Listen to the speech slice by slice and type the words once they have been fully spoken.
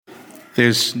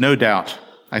There's no doubt,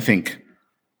 I think,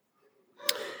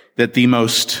 that the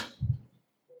most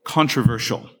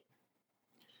controversial,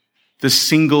 the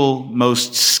single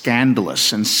most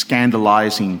scandalous and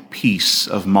scandalizing piece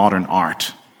of modern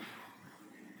art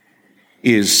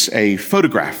is a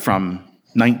photograph from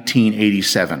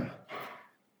 1987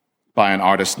 by an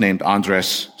artist named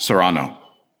Andres Serrano.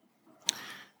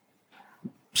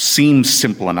 Seems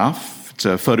simple enough. It's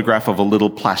a photograph of a little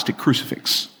plastic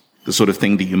crucifix, the sort of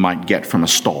thing that you might get from a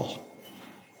stall.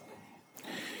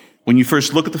 When you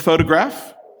first look at the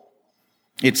photograph,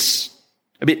 it's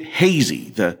a bit hazy.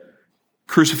 The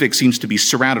crucifix seems to be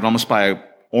surrounded almost by an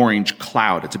orange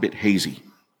cloud. It's a bit hazy.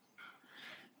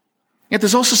 Yet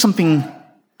there's also something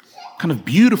kind of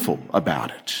beautiful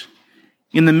about it.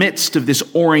 In the midst of this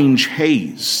orange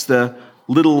haze, the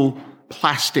little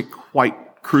plastic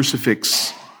white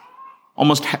crucifix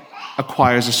almost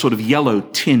acquires a sort of yellow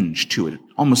tinge to it. It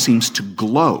almost seems to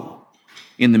glow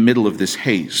in the middle of this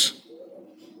haze.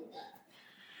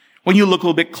 When you look a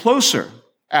little bit closer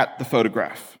at the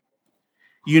photograph,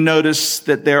 you notice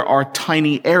that there are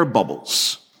tiny air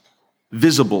bubbles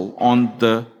visible on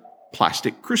the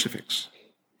plastic crucifix.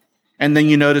 And then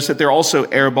you notice that there are also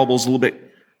air bubbles a little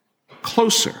bit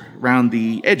closer around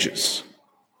the edges.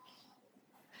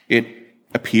 It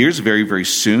appears very, very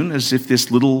soon as if this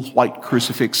little white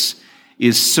crucifix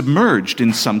is submerged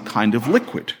in some kind of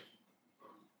liquid.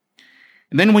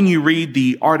 And then when you read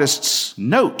the artist's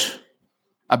note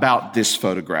about this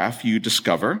photograph, you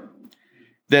discover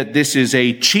that this is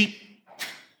a cheap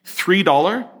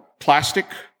 $3 plastic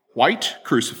white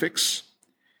crucifix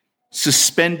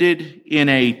suspended in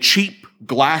a cheap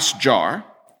glass jar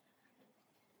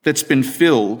that's been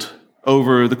filled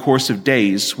over the course of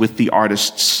days with the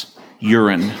artist's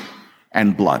urine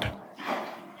and blood.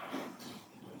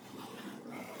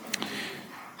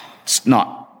 It's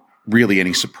not really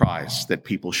any surprise that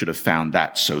people should have found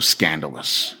that so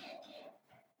scandalous.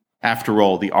 After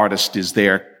all, the artist is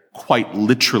there quite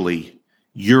literally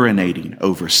urinating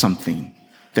over something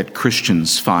that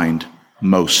Christians find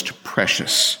most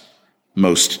precious,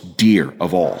 most dear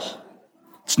of all.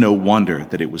 It's no wonder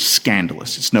that it was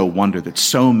scandalous. It's no wonder that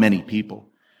so many people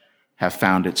have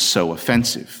found it so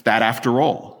offensive. That, after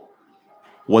all,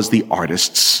 was the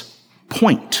artist's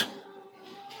point.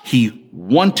 He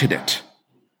wanted it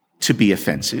to be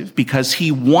offensive because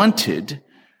he wanted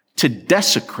to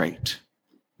desecrate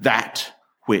that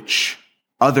which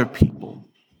other people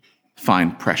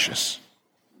find precious.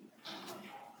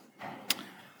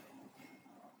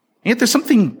 And yet there's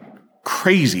something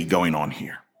crazy going on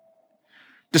here.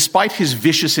 Despite his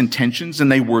vicious intentions,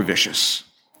 and they were vicious,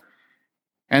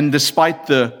 and despite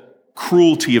the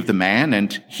cruelty of the man,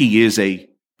 and he is a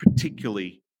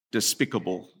particularly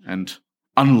despicable and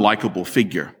unlikable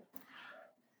figure,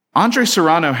 Andres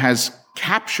Serrano has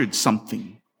captured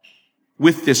something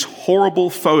with this horrible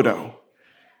photo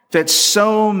that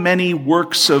so many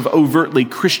works of overtly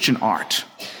Christian art,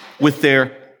 with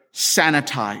their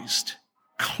sanitized,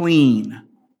 clean,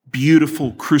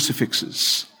 beautiful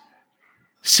crucifixes,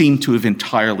 seem to have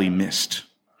entirely missed.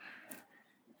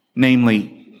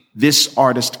 Namely, this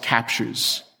artist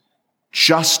captures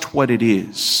just what it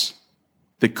is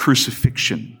that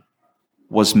crucifixion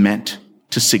was meant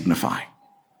to signify.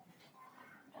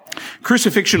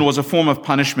 Crucifixion was a form of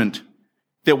punishment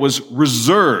that was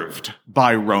reserved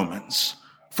by Romans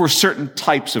for certain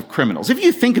types of criminals. If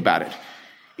you think about it,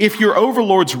 if your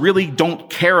overlords really don't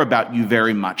care about you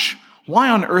very much, why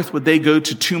on earth would they go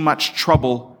to too much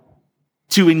trouble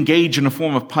to engage in a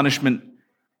form of punishment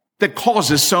that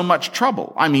causes so much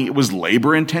trouble? I mean, it was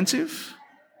labor intensive.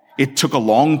 It took a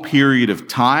long period of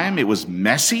time. It was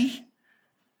messy.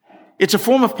 It's a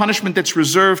form of punishment that's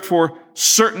reserved for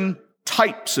certain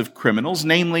types of criminals,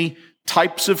 namely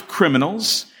types of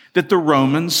criminals that the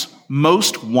Romans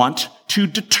most want to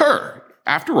deter.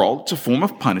 After all, it's a form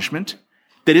of punishment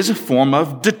that is a form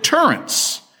of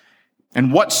deterrence.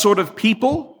 And what sort of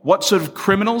people, what sort of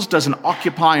criminals does an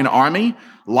occupying army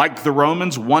like the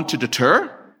Romans want to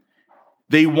deter?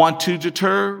 They want to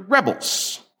deter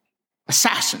rebels,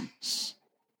 assassins,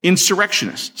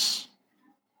 insurrectionists.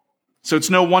 So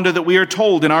it's no wonder that we are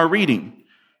told in our reading,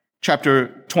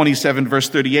 chapter 27, verse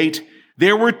 38,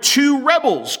 there were two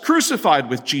rebels crucified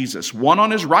with Jesus, one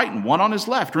on his right and one on his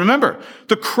left. Remember,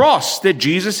 the cross that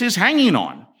Jesus is hanging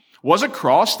on was a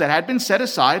cross that had been set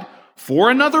aside for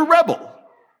another rebel.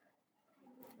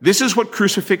 This is what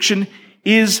crucifixion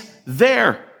is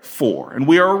there for. And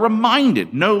we are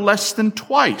reminded no less than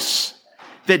twice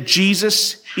that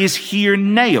Jesus is here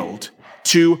nailed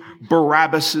to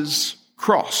Barabbas's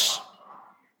cross.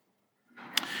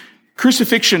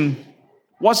 Crucifixion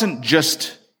wasn't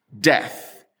just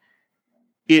death.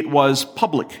 It was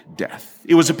public death.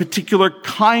 It was a particular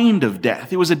kind of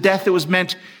death. It was a death that was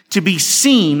meant to be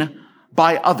seen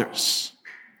by others.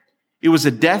 It was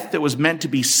a death that was meant to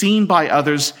be seen by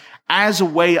others as a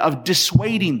way of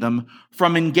dissuading them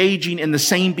from engaging in the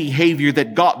same behavior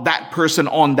that got that person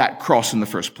on that cross in the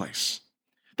first place.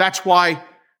 That's why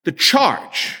the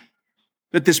charge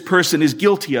that this person is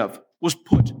guilty of was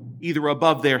put either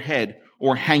above their head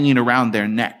or hanging around their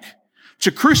neck.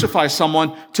 To crucify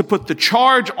someone, to put the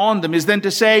charge on them, is then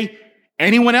to say,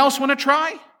 anyone else want to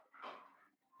try?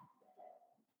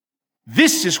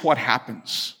 This is what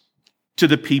happens to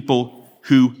the people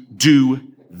who do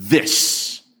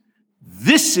this.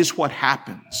 This is what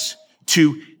happens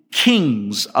to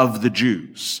kings of the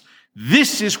Jews.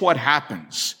 This is what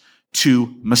happens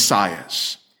to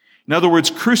messiahs. In other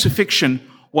words, crucifixion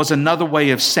was another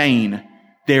way of saying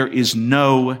there is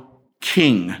no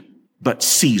king but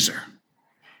Caesar.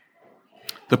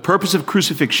 The purpose of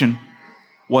crucifixion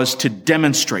was to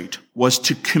demonstrate, was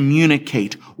to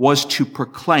communicate, was to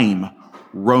proclaim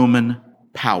Roman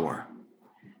power.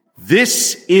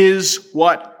 This is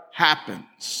what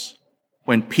happens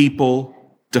when people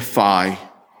defy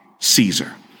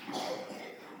Caesar.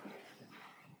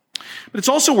 But it's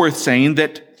also worth saying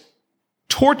that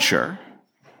torture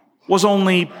was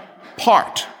only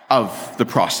part of the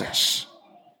process.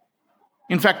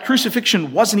 In fact,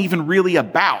 crucifixion wasn't even really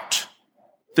about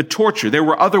the torture. There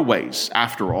were other ways,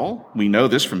 after all. We know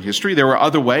this from history. There were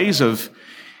other ways of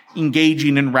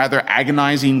engaging in rather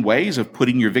agonizing ways of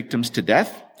putting your victims to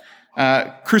death.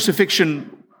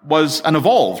 Crucifixion was an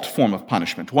evolved form of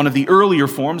punishment. One of the earlier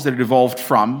forms that it evolved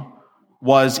from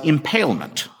was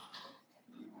impalement.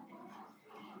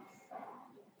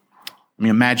 I mean,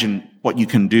 imagine what you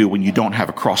can do when you don't have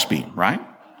a crossbeam, right?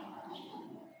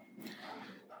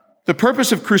 The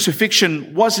purpose of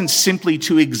crucifixion wasn't simply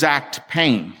to exact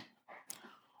pain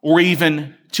or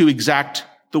even to exact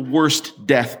the worst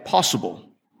death possible.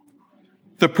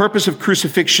 The purpose of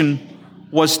crucifixion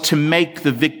was to make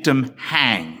the victim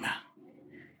hang,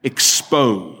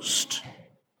 exposed,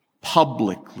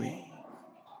 publicly,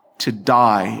 to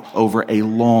die over a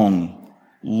long,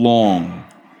 long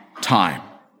time.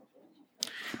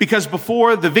 Because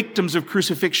before the victims of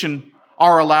crucifixion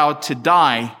are allowed to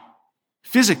die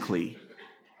physically,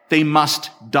 they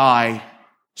must die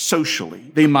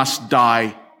socially. They must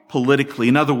die politically.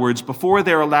 In other words, before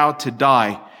they're allowed to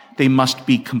die, they must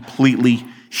be completely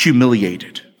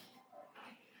humiliated.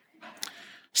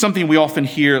 Something we often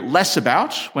hear less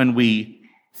about when we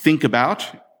think about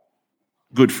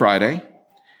Good Friday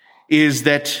is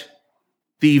that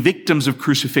the victims of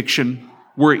crucifixion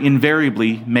were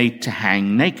invariably made to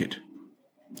hang naked.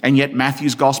 And yet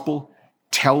Matthew's gospel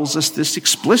tells us this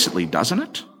explicitly, doesn't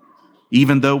it?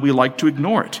 Even though we like to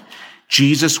ignore it.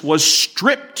 Jesus was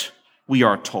stripped, we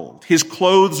are told. His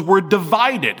clothes were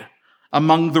divided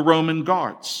among the Roman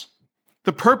guards.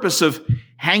 The purpose of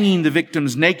hanging the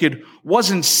victims naked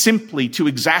wasn't simply to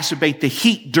exacerbate the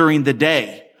heat during the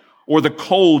day or the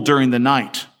cold during the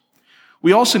night.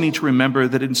 We also need to remember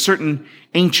that in certain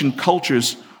ancient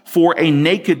cultures, for a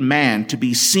naked man to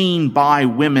be seen by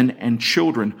women and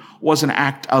children was an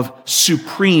act of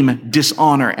supreme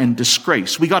dishonor and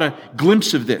disgrace. We got a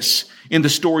glimpse of this in the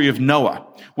story of Noah,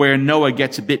 where Noah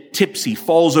gets a bit tipsy,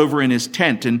 falls over in his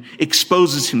tent and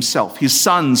exposes himself. His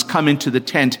sons come into the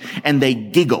tent and they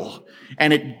giggle,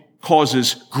 and it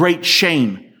causes great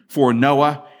shame for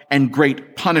Noah and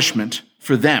great punishment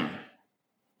for them.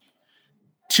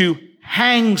 To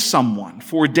hang someone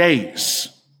for days,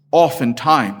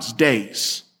 oftentimes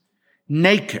days,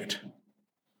 naked,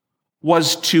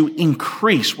 was to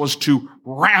increase, was to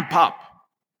ramp up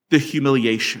the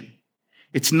humiliation.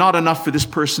 It's not enough for this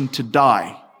person to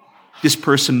die. This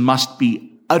person must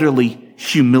be utterly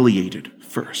humiliated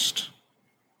first.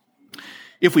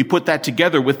 If we put that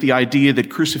together with the idea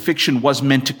that crucifixion was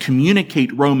meant to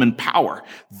communicate Roman power,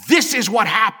 this is what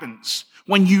happens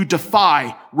when you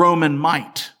defy Roman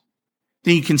might,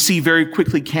 then you can see very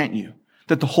quickly, can't you,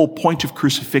 that the whole point of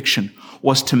crucifixion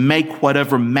was to make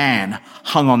whatever man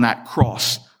hung on that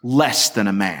cross less than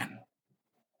a man,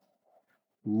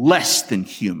 less than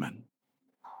human,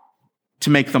 to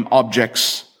make them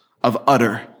objects of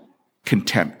utter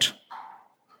contempt.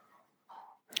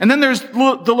 And then there's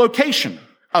the location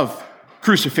of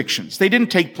crucifixions. They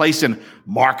didn't take place in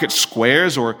market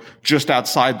squares or just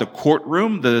outside the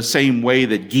courtroom the same way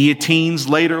that guillotines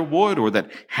later would or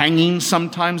that hangings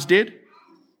sometimes did.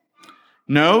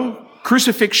 No,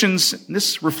 crucifixions,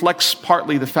 this reflects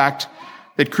partly the fact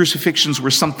that crucifixions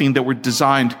were something that were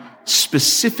designed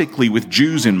specifically with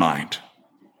Jews in mind.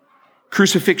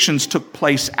 Crucifixions took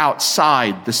place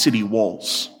outside the city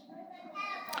walls,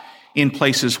 in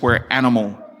places where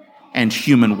animal and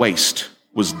human waste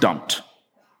was dumped,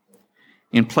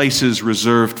 in places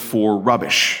reserved for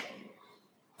rubbish,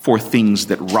 for things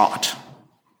that rot.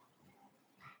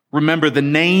 Remember the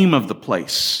name of the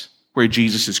place where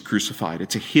Jesus is crucified.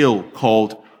 It's a hill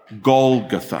called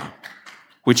Golgotha,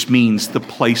 which means the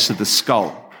place of the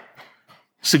skull,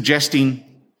 suggesting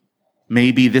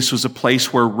maybe this was a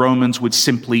place where Romans would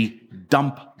simply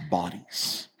dump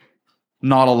bodies,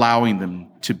 not allowing them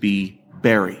to be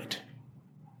buried,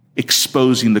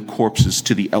 exposing the corpses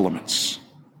to the elements.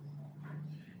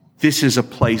 This is a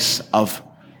place of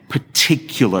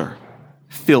particular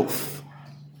filth,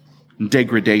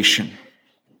 degradation,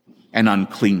 and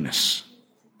uncleanness.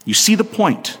 You see the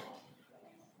point.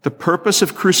 The purpose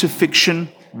of crucifixion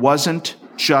wasn't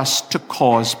just to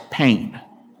cause pain.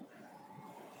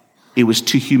 It was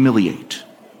to humiliate,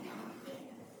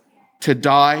 to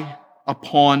die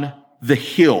upon the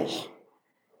hill,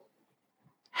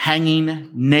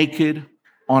 hanging naked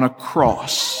on a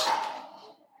cross,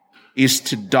 is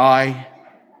to die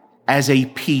as a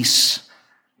piece,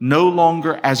 no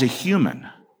longer as a human,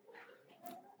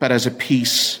 but as a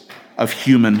piece of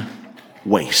human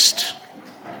waste.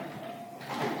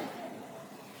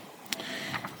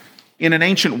 In an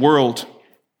ancient world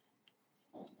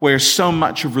where so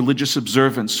much of religious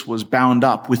observance was bound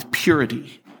up with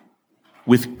purity,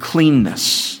 with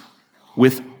cleanness,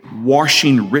 with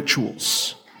washing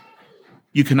rituals,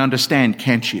 you can understand,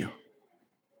 can't you,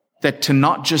 that to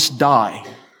not just die,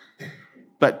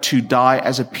 but to die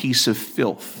as a piece of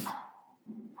filth,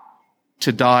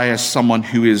 to die as someone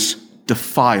who is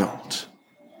defiled,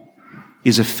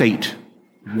 is a fate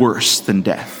worse than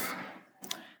death.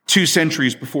 2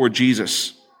 centuries before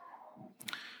Jesus,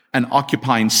 an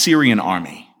occupying Syrian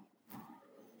army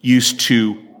used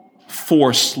to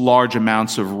force large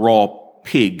amounts of raw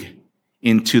pig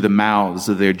into the mouths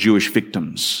of their Jewish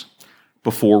victims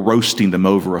before roasting them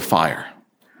over a fire.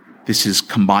 This is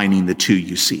combining the two,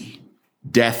 you see.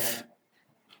 Death,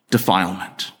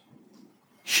 defilement,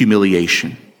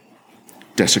 humiliation,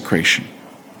 desecration.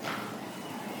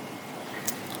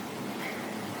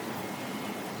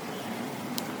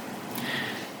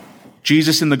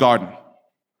 Jesus in the garden,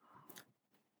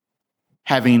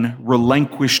 having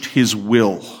relinquished his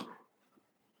will,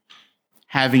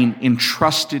 having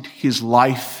entrusted his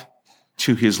life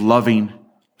to his loving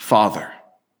Father,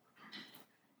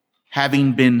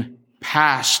 having been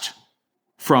passed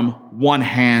from one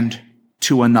hand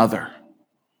to another,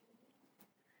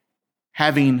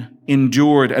 having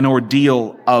endured an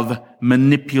ordeal of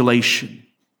manipulation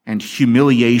and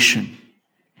humiliation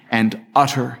and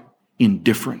utter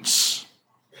indifference,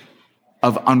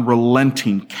 of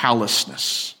unrelenting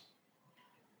callousness.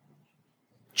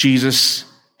 Jesus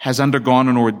has undergone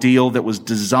an ordeal that was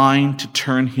designed to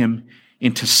turn him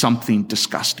into something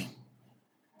disgusting,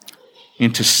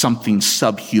 into something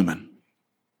subhuman.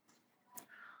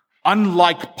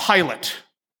 Unlike Pilate,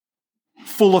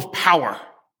 full of power,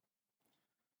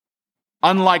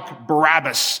 unlike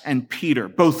Barabbas and Peter,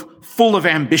 both full of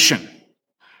ambition,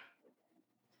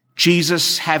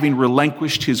 Jesus, having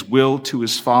relinquished his will to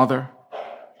his Father,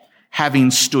 having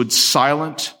stood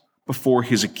silent before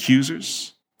his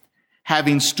accusers,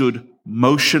 having stood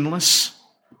motionless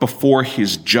before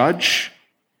his judge,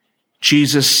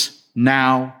 Jesus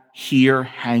now here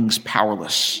hangs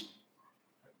powerless,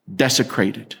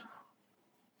 desecrated,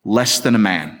 less than a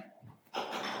man,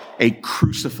 a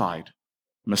crucified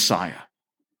Messiah.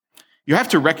 You have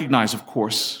to recognize, of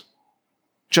course,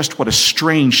 just what a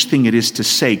strange thing it is to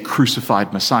say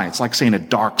crucified Messiah. It's like saying a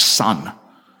dark sun.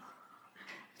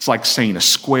 It's like saying a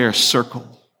square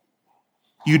circle.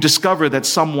 You discover that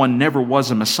someone never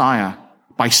was a Messiah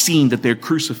by seeing that they're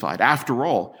crucified. After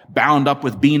all, bound up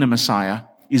with being a Messiah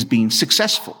is being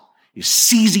successful, is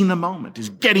seizing the moment, is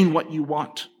getting what you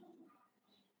want.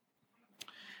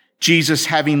 Jesus,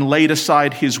 having laid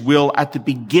aside his will at the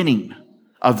beginning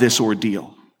of this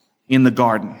ordeal in the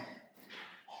garden,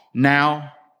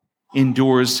 now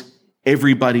endures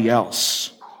everybody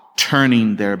else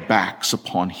turning their backs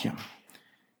upon him.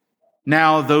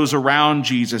 Now those around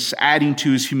Jesus, adding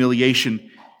to his humiliation,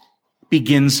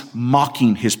 begins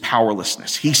mocking his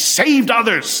powerlessness. He saved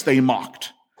others, they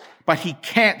mocked, but he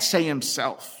can't save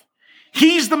himself.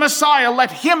 He's the Messiah.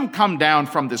 Let him come down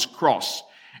from this cross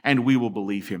and we will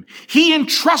believe him. He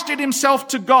entrusted himself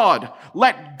to God.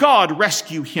 Let God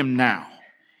rescue him now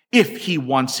if he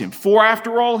wants him. For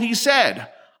after all, he said,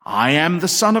 I am the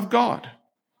Son of God.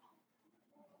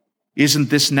 Isn't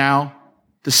this now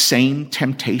the same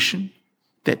temptation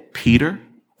that Peter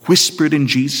whispered in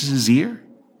Jesus' ear?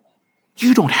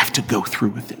 You don't have to go through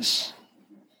with this.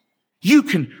 You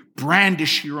can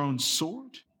brandish your own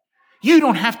sword. You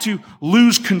don't have to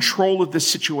lose control of this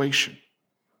situation.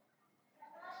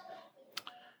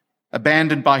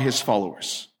 Abandoned by his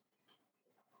followers,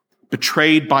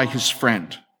 betrayed by his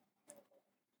friend,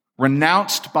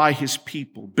 renounced by his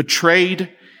people, betrayed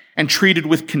and treated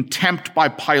with contempt by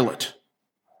Pilate,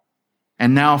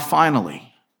 and now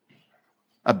finally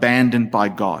abandoned by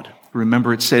God.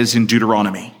 Remember, it says in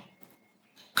Deuteronomy,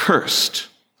 cursed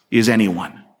is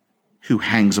anyone who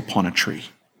hangs upon a tree.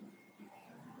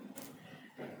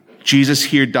 Jesus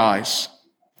here dies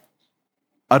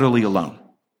utterly alone,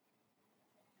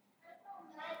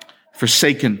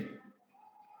 forsaken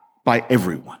by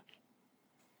everyone.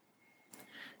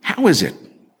 How is it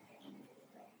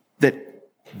that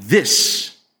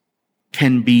this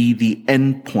can be the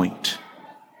end point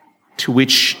to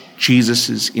which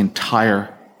Jesus'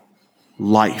 entire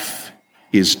life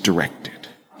is directed?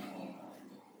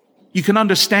 You can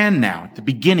understand now at the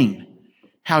beginning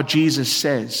how Jesus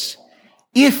says,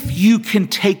 if you can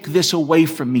take this away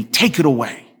from me, take it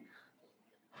away.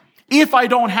 If I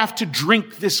don't have to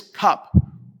drink this cup,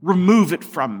 remove it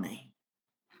from me.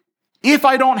 If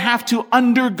I don't have to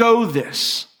undergo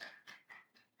this,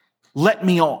 let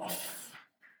me off.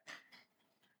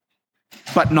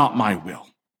 But not my will.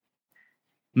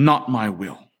 Not my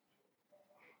will.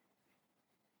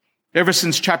 Ever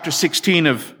since chapter 16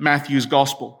 of Matthew's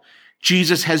gospel,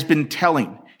 Jesus has been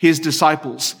telling his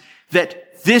disciples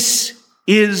that this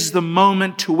is the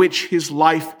moment to which his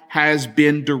life has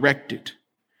been directed.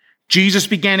 Jesus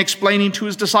began explaining to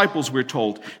his disciples, we're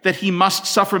told, that he must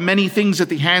suffer many things at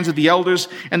the hands of the elders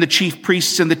and the chief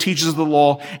priests and the teachers of the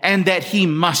law, and that he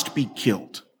must be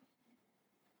killed.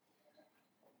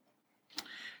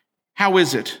 How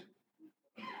is it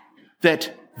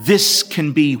that this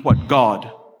can be what God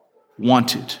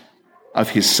wanted of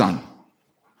his Son?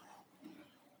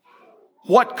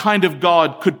 What kind of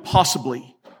God could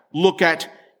possibly look at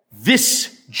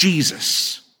this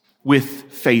Jesus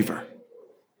with favor?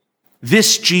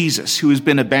 This Jesus who has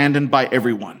been abandoned by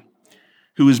everyone,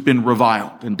 who has been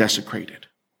reviled and desecrated.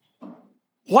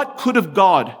 What kind of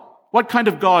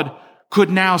God could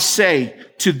now say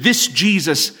to this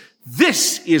Jesus,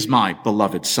 this is my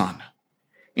beloved Son,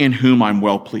 in whom I'm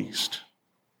well pleased?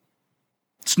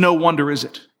 It's no wonder, is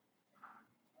it,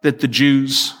 that the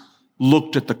Jews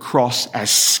looked at the cross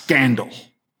as scandal,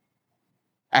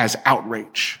 as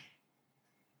outrage.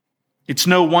 It's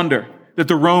no wonder that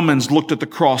the Romans looked at the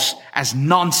cross as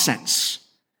nonsense,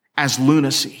 as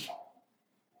lunacy.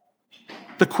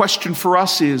 The question for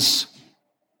us is,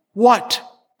 what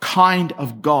kind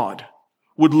of God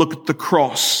would look at the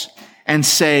cross and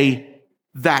say,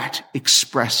 that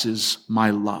expresses my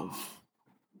love?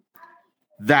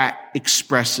 That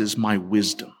expresses my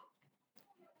wisdom.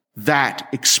 That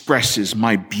expresses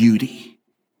my beauty.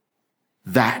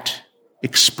 That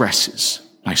expresses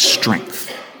my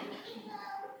strength.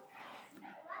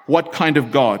 What kind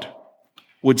of God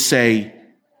would say,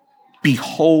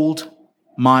 behold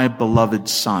my beloved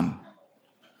Son,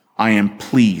 I am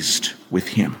pleased with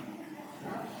him?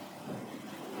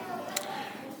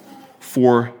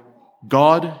 For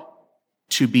God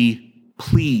to be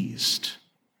pleased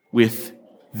with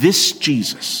this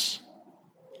Jesus,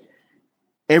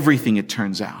 everything, it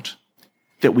turns out,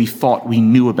 that we thought we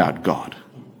knew about God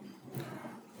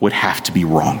would have to be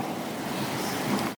wrong.